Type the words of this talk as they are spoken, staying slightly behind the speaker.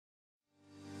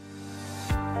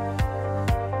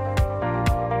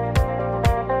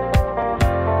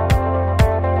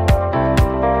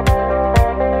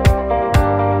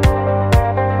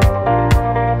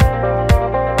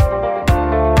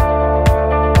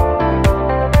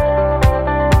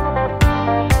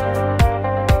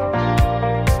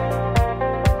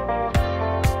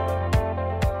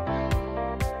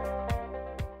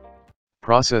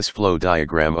Process flow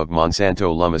diagram of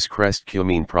Monsanto Lummus crest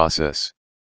cumene process.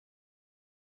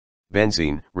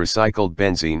 Benzene, recycled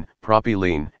benzene,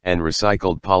 propylene, and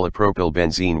recycled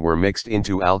polypropylbenzene were mixed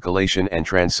into alkylation and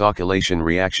transalkylation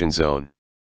reaction zone.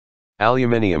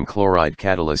 Aluminium chloride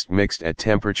catalyst mixed at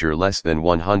temperature less than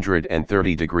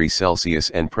 130 degrees Celsius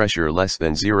and pressure less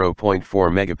than 0.4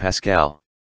 megapascal.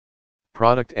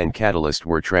 Product and catalyst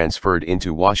were transferred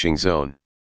into washing zone.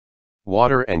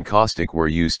 Water and caustic were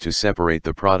used to separate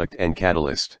the product and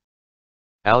catalyst.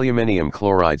 Aluminium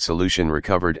chloride solution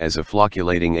recovered as a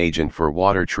flocculating agent for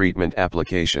water treatment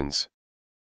applications.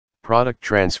 Product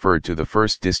transferred to the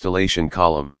first distillation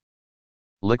column.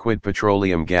 Liquid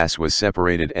petroleum gas was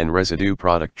separated and residue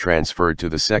product transferred to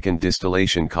the second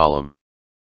distillation column.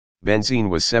 Benzene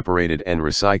was separated and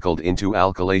recycled into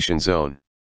alkylation zone.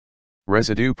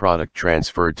 Residue product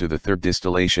transferred to the third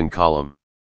distillation column.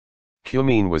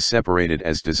 Cumene was separated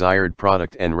as desired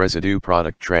product and residue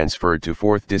product transferred to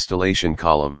fourth distillation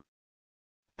column.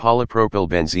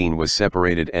 Polypropylbenzene was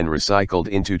separated and recycled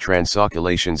into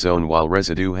transalkylation zone while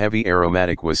residue heavy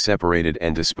aromatic was separated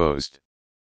and disposed.